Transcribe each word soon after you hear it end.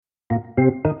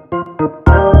Welcome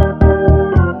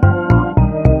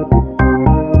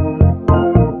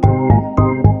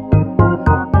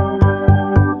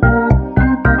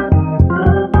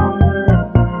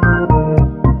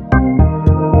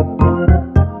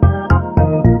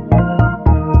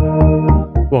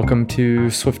to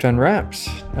Swift Unwrapped.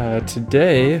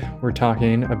 Today we're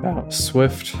talking about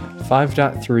Swift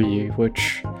 5.3,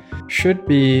 which should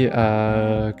be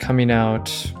coming out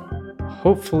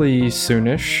hopefully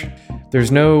soonish. There's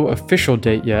no official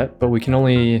date yet, but we can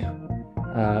only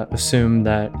assume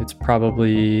that it's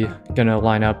probably going to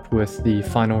line up with the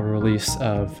final release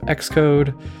of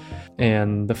Xcode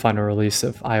and the final release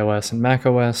of iOS and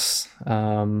macOS,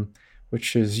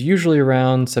 which is usually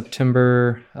around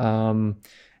September.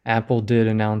 Apple did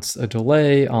announce a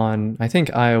delay on, I think,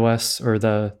 iOS or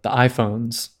the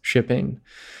iPhones shipping.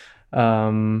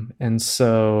 And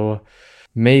so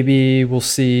maybe we'll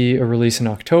see a release in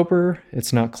October.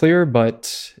 It's not clear,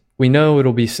 but we know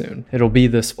it'll be soon. It'll be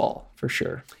this fall for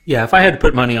sure. Yeah, if I had to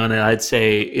put money on it, I'd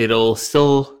say it'll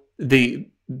still, the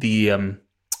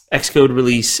Xcode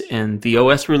release and the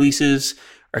OS releases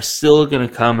are still going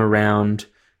to come around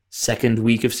second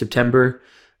week of September,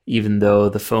 even though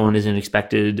the phone isn't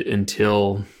expected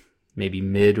until maybe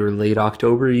mid or late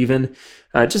October even,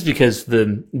 just because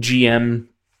the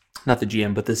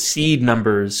seed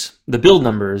numbers, the build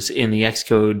numbers in the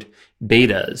Xcode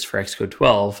betas for Xcode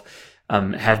 12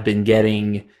 have been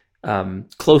getting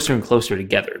closer and closer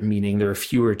together, meaning there are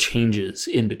fewer changes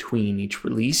in between each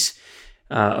release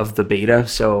of the beta.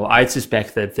 So I'd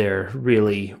suspect that they're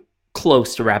really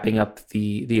close to wrapping up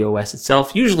the OS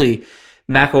itself. Usually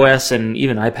macOS and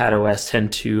even iPadOS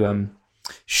tend to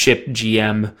ship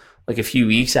GM like a few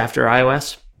weeks after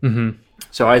iOS. Mm-hmm.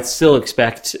 So I'd still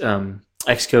expect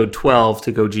Xcode 12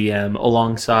 to go GM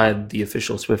alongside the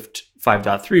official Swift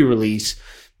 5.3 release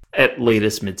at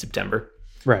latest mid-September.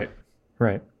 Right.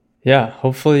 Yeah,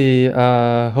 hopefully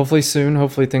soon.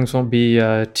 Hopefully things won't be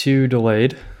too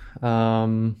delayed.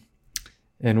 And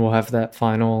we'll have that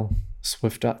final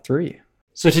Swift.3.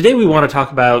 So today we want to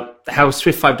talk about how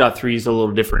Swift 5.3 is a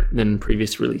little different than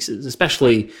previous releases,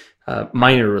 especially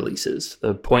minor releases,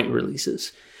 the point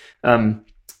releases.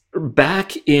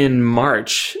 Back in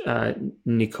March,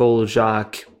 Nicole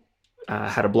Jacques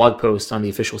had a blog post on the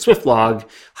official Swift blog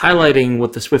highlighting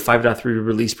what the Swift 5.3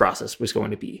 release process was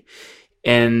going to be.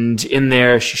 And in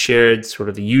there, she shared sort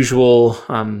of the usual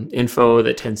info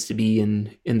that tends to be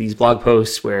in these blog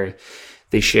posts, where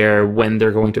they share when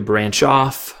they're going to branch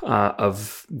off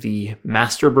of the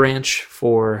master branch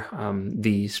for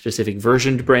the specific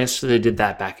versioned branch. So they did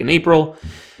that back in April.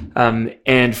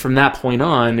 And from that point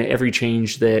on, every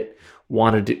change that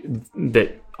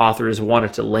authors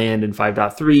wanted to land in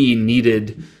 5.3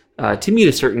 needed to meet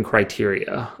a certain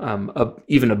criteria,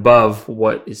 even above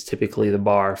what is typically the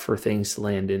bar for things to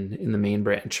land in the main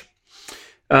branch.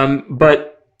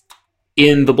 But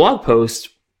in the blog post,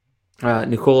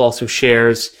 Nicole also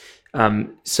shares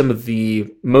some of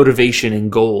the motivation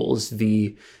and goals,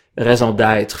 the raison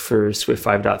d'être for Swift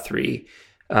 5.3.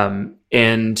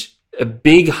 And a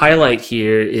big highlight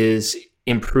here is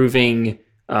improving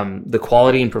the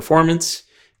quality and performance,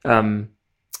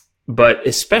 but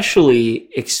especially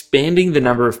expanding the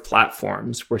number of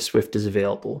platforms where Swift is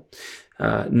available.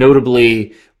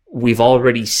 Notably, we've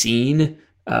already seen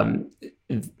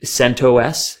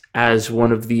CentOS as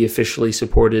one of the officially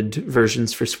supported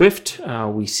versions for Swift.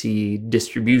 We see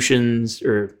distributions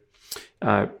or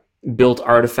built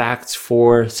artifacts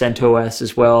for CentOS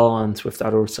as well on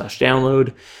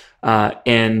swift.org/download.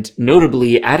 And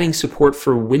notably adding support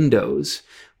for Windows,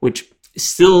 which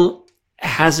still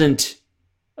hasn't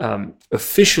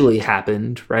officially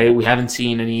happened, right? We haven't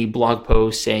seen any blog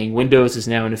posts saying Windows is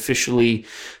now an officially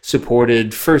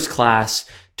supported first-class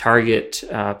target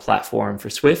platform for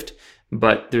Swift,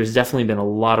 but there's definitely been a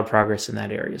lot of progress in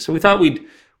that area. So we thought we'd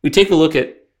take a look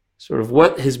at sort of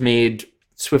what has made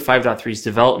Swift 5.3's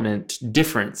development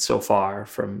different so far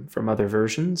from other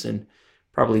versions, and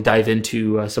probably dive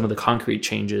into some of the concrete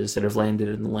changes that have landed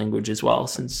in the language as well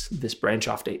since this branch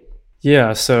off date.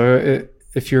 Yeah, so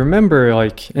if you remember,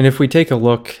 and if we take a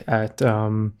look at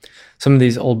some of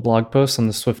these old blog posts on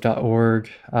the swift.org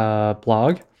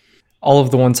blog, all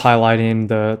of the ones highlighting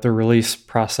the release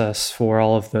process for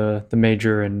all of the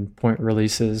major and point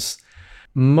releases,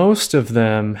 most of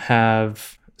them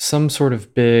have some sort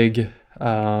of big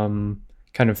kind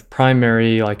of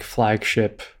primary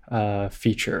flagship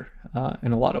feature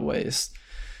in a lot of ways.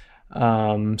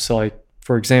 So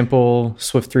for example,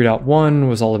 Swift 3.1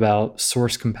 was all about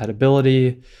source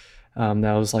compatibility.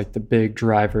 That was the big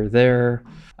driver there.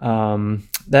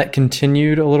 That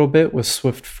continued a little bit with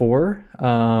Swift 4.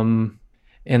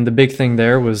 And the big thing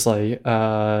there was like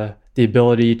the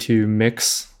ability to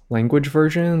mix language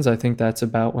versions. I think that's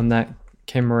about when that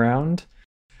came around.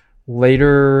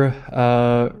 Later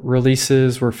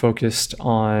releases were focused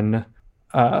on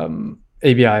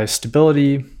ABI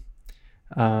stability.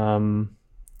 And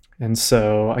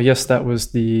so I guess that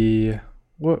was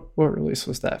what release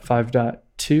was that?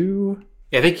 5.2?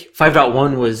 Yeah, I think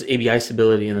 5.1 was ABI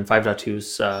stability, and then 5.2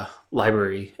 is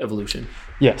library evolution.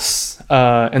 Yes.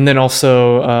 And then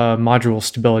also module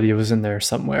stability was in there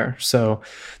somewhere. So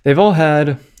they've all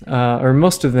had, or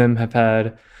most of them have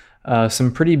had,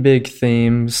 some pretty big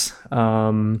themes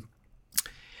in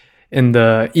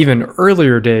the even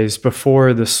earlier days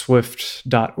before the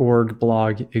Swift.org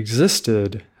blog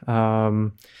existed.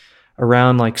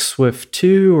 Around like Swift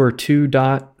 2 or 2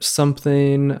 dot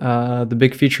something, the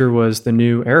big feature was the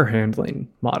new error handling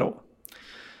model.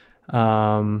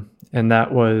 And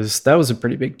that was a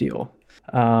pretty big deal.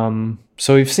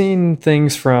 So we've seen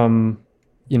things from,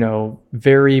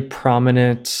 very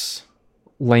prominent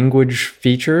language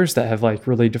features that have like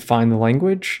really defined the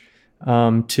language,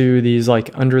 to these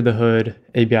like under the hood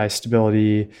ABI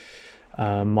stability,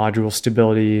 module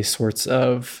stability sorts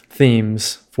of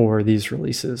themes for these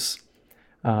releases.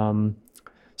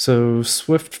 So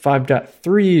Swift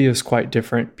 5.3 is quite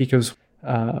different because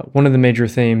one of the major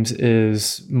themes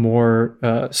is more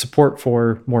support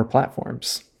for more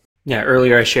platforms. Yeah,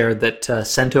 earlier I shared that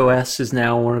CentOS is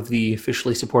now one of the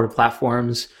officially supported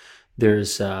platforms.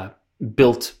 There's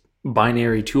built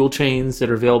binary tool chains that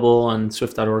are available on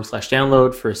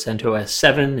swift.org/download for CentOS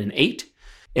 7 and 8.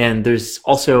 And there's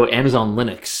also Amazon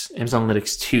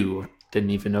Linux 2.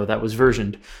 Didn't even know that was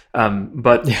versioned.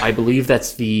 But yeah. I believe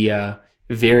that's the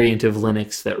variant of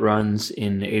Linux that runs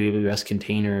in AWS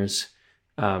containers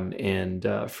and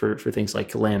for things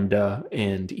like Lambda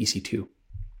and EC2.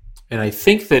 And I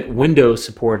think that Windows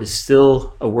support is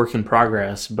still a work in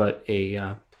progress, but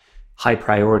a high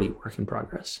priority work in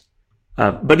progress.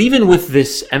 But even with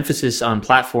this emphasis on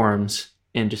platforms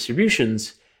and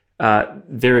distributions,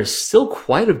 there is still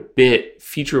quite a bit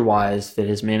feature-wise that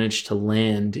has managed to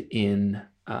land in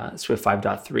Swift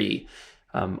 5.3.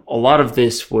 A lot of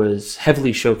this was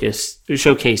heavily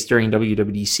showcased during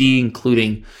WWDC,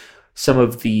 including some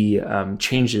of the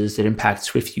changes that impact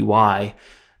Swift UI,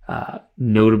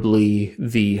 notably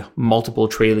the multiple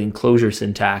trailing closure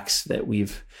syntax that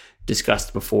we've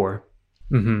discussed before.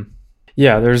 Mm-hmm.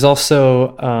 Yeah, there's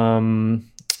also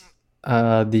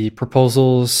the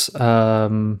proposals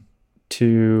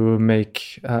to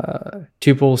make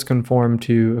tuples conform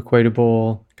to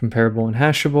equatable, comparable, and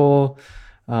hashable.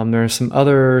 There are some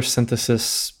other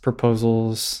synthesis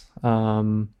proposals.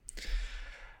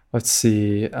 Let's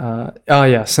see.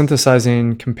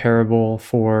 Synthesizing comparable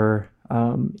for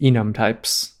enum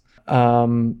types.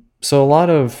 So a lot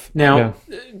of... Now,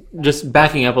 just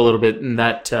backing up a little bit, in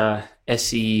that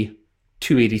SE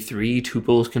 283,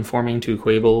 tuples conforming to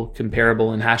equatable,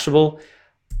 comparable, and hashable,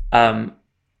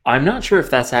 I'm not sure if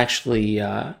that's actually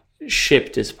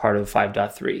shipped as part of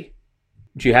 5.3.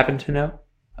 Do you happen to know?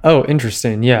 Oh,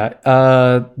 interesting. Yeah.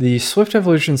 The Swift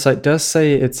Evolution site does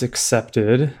say it's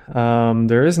accepted.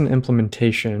 There is an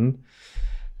implementation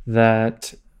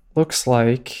that looks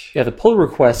like... Yeah, the pull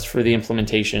request for the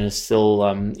implementation is still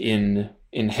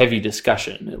in heavy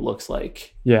discussion, it looks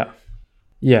like. Yeah.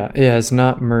 Yeah, it has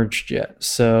not merged yet.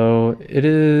 So it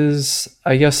is,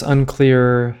 I guess,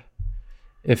 unclear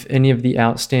if any of the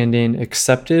outstanding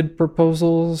accepted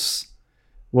proposals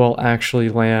will actually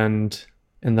land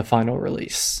in the final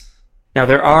release. Now,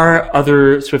 there are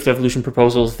other Swift Evolution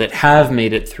proposals that have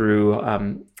made it through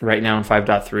right now in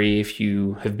 5.3. If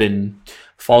you have been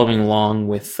following along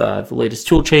with the latest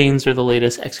tool chains or the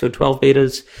latest Xcode 12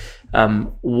 betas,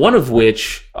 one of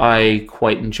which I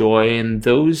quite enjoy, and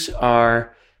those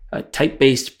are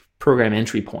type-based program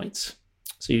entry points.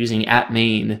 So using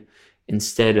 @main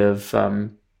instead of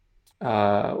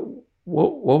what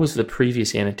was the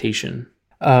previous annotation?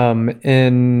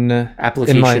 In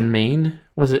application main,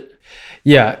 was it?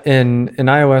 Yeah, in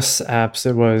iOS apps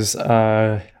it was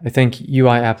I think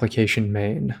UI application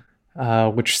main,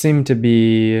 which seemed to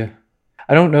be,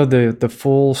 I don't know the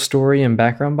full story and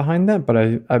background behind that, but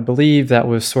I believe that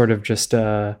was sort of just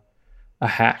a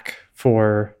hack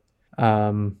for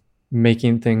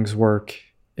making things work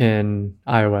in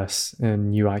iOS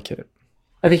and UIKit.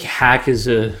 I think hack is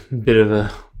a bit of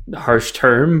a harsh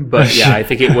term, but yeah, I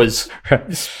think it was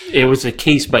a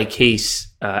case by case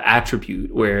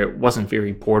attribute where it wasn't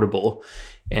very portable.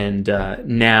 And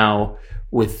now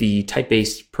with the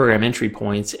type-based program entry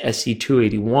points,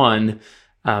 SC281,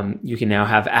 you can now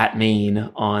have @main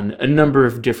on a number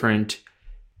of different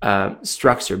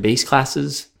structs or base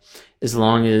classes. as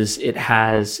long as it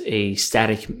has a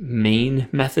static main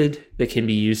method that can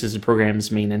be used as a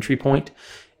program's main entry point.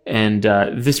 And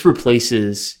this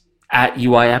replaces at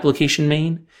UI application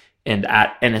main and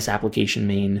at NS application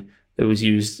main that was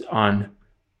used on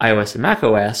iOS and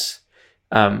macOS.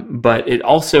 But it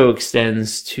also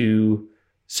extends to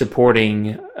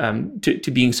supporting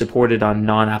to being supported on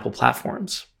non-Apple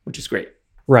platforms, which is great.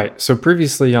 Right. So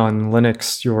previously on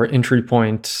Linux, your entry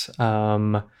point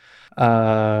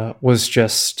was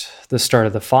just the start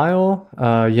of the file.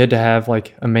 You had to have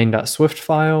like a main.swift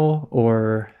file,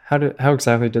 or how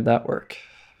exactly did that work?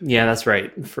 Yeah, that's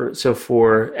right. For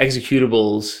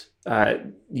executables,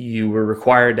 you were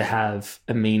required to have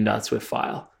a main.swift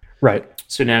file. Right.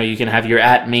 So now you can have your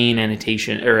at main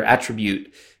annotation or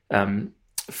attribute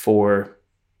for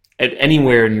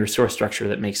anywhere in your source structure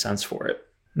that makes sense for it.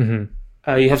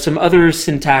 Mm-hmm. You have some other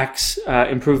syntax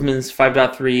improvements.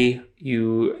 5.3,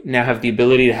 you now have the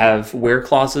ability to have where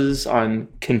clauses on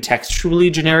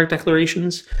contextually generic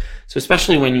declarations. So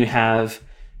especially when you have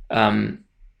an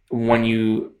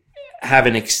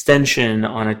extension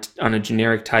on a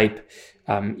generic type,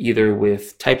 either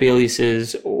with type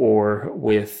aliases or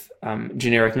with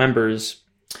generic members,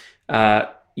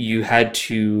 you had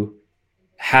to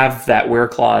have that where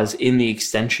clause in the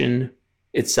extension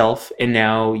itself, and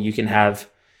now you can have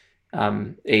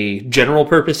a general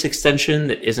purpose extension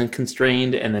that isn't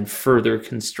constrained, and then further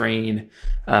constrain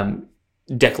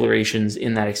declarations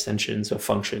in that extension, so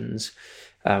functions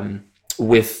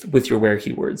with your where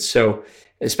keywords. So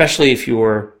especially if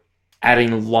you're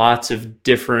adding lots of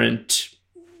different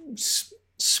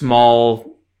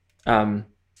small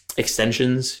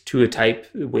extensions to a type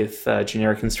with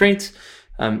generic constraints,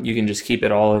 you can just keep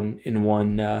it all in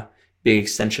one big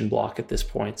extension block at this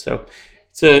point. So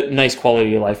it's a nice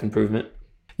quality of life improvement.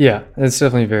 Yeah, it's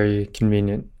definitely very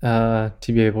convenient to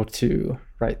be able to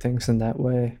write things in that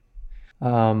way.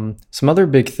 Some other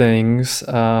big things,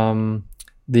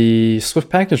 the Swift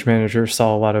Package Manager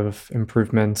saw a lot of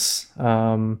improvements.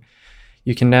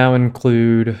 You can now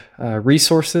include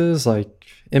resources like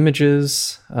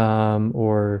images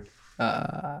or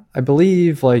I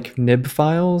believe like nib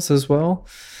files as well.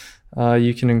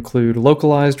 You can include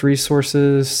localized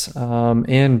resources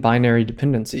and binary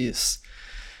dependencies.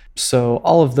 So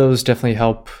all of those definitely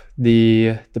help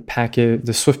the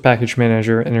Swift Package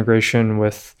Manager integration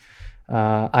with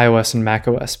iOS and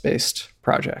macOS based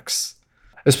projects,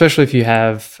 especially if you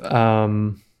have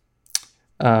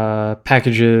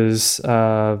packages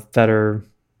that are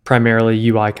primarily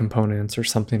UI components or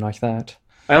something like that.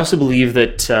 I also believe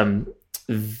that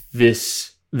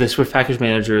the Swift Package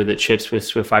Manager that ships with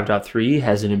Swift 5.3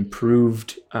 has an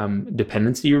improved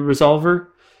dependency resolver.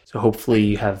 So hopefully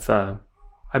you have,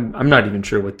 I'm not even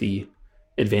sure what the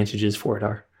advantages for it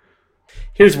are.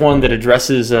 Here's one that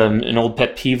addresses an old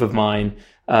pet peeve of mine.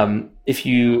 So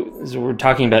we're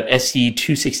talking about SE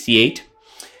 268,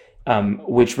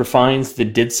 which refines the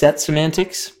did set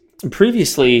semantics. And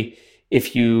previously,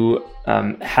 if you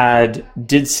had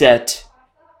did set,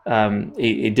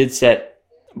 a did set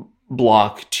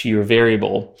block to your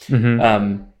variable,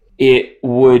 it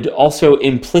would also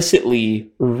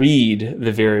implicitly read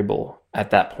the variable at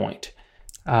that point.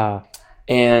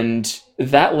 And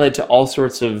that led to all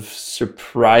sorts of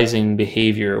surprising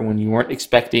behavior when you weren't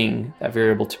expecting that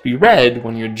variable to be read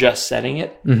when you're just setting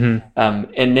it.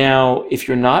 And now, if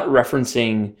you're not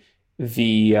referencing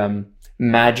the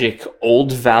magic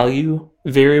old value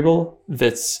variable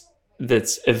that's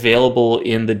available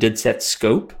in the did set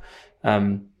scope,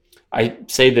 I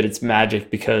say that it's magic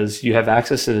because you have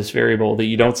access to this variable that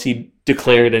you don't see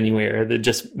declared anywhere, that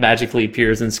just magically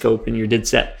appears in scope in your did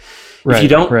set.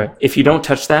 If you don't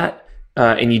touch that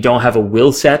and you don't have a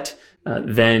will set,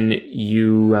 then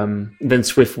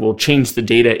Swift will change the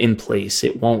data in place.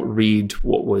 It won't read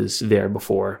what was there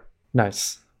before.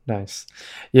 Nice.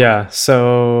 Yeah.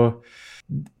 So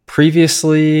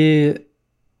previously,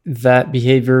 that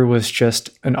behavior was just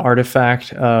an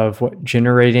artifact of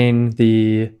generating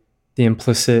the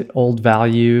implicit old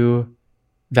value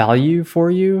for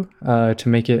you to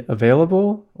make it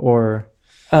available, or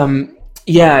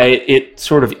it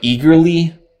sort of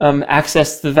eagerly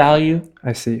accessed the value.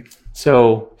 I see.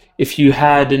 So if you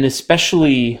had an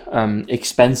especially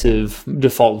expensive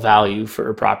default value for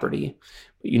a property,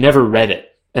 but you never read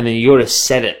it, and then you go to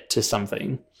set it to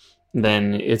something,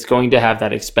 then it's going to have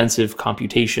that expensive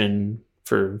computation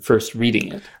for first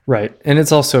reading it. Right. And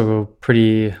it's also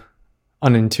pretty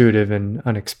unintuitive and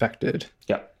unexpected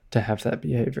to have that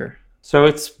behavior. So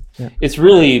it's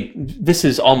really, this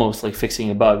is almost like fixing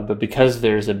a bug, but because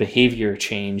there's a behavior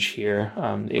change here,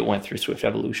 it went through Swift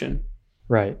evolution.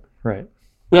 Right.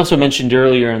 We also mentioned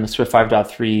earlier in the Swift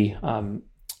 5.3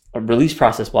 a release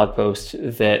process blog post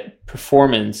that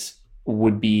performance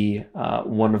would be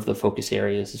one of the focus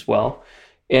areas as well.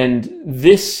 And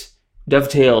this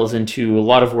dovetails into a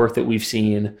lot of work that we've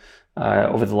seen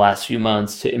over the last few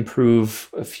months to improve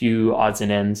a few odds and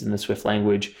ends in the Swift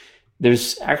language.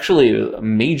 There's actually a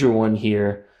major one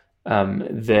here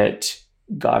that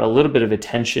got a little bit of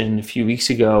attention a few weeks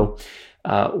ago,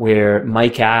 where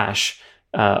Mike Ash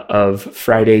of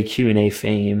Friday Q&A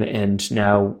fame and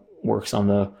now works on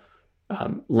the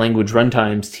language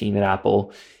runtimes team at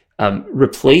Apple,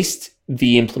 replaced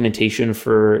the implementation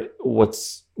for what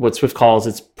Swift calls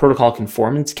its protocol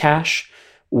conformance cache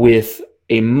with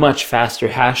a much faster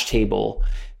hash table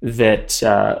that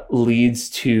leads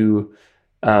to,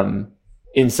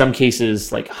 in some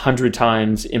cases, like 100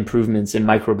 times improvements in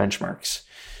micro benchmarks.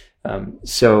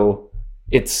 So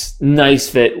it's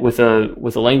nice that with a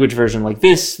language version like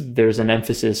this, there's an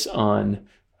emphasis on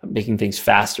making things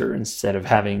faster instead of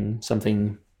having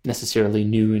something necessarily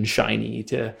new and shiny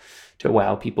to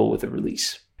wow people with a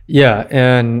release. Yeah,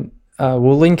 and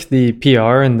we'll link the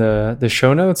PR in the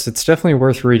show notes. It's definitely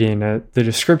worth reading. The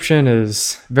description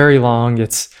is very long.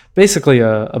 It's basically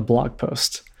a blog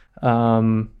post,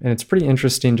 and it's pretty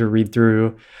interesting to read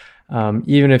through,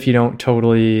 even if you don't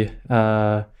totally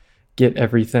get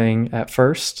everything at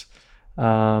first.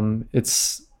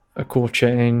 It's a cool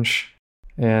change,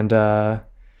 and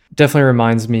definitely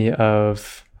reminds me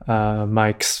of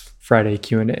Mike's Friday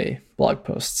Q&A blog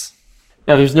posts.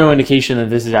 Now, there's no indication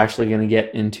that this is actually going to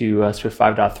get into Swift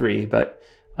 5.3, but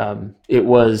it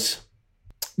was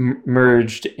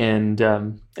merged and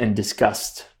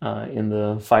discussed in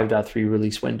the 5.3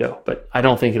 release window. But I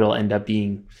don't think it'll end up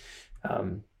being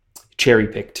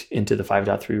cherry-picked into the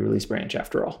 5.3 release branch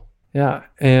after all. Yeah,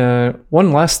 and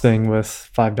one last thing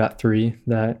with 5.3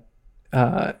 that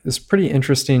is pretty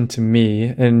interesting to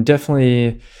me and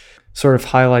definitely sort of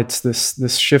highlights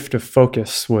this shift of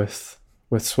focus with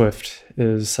Swift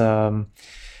is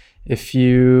if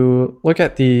you look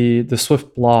at the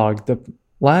Swift blog, the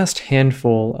last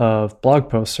handful of blog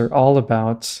posts are all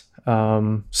about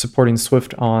supporting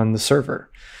Swift on the server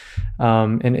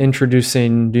and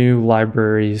introducing new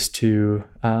libraries to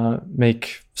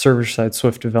make server-side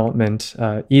Swift development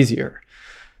easier.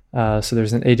 So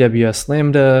there's an AWS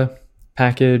Lambda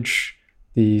package,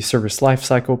 the service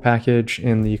lifecycle package,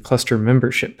 and the cluster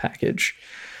membership package.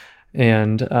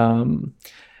 And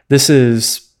this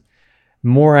is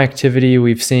more activity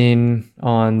we've seen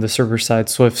on the server-side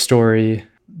Swift story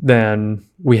than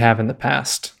we have in the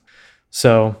past.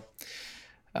 So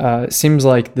it seems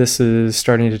like this is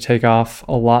starting to take off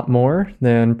a lot more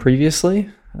than previously,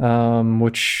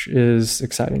 which is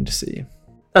exciting to see.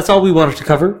 That's all we wanted to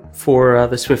cover for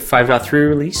the Swift 5.3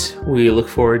 release. We look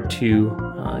forward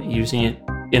to using it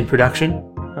in production.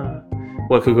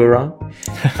 What could go wrong?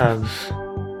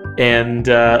 And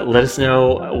let us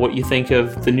know what you think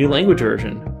of the new language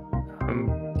version.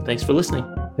 Thanks for listening.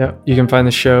 Yeah, you can find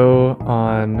the show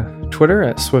on Twitter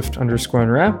at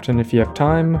Swift_Unwrapped. And if you have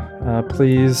time,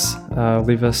 please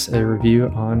leave us a review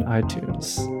on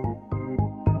iTunes.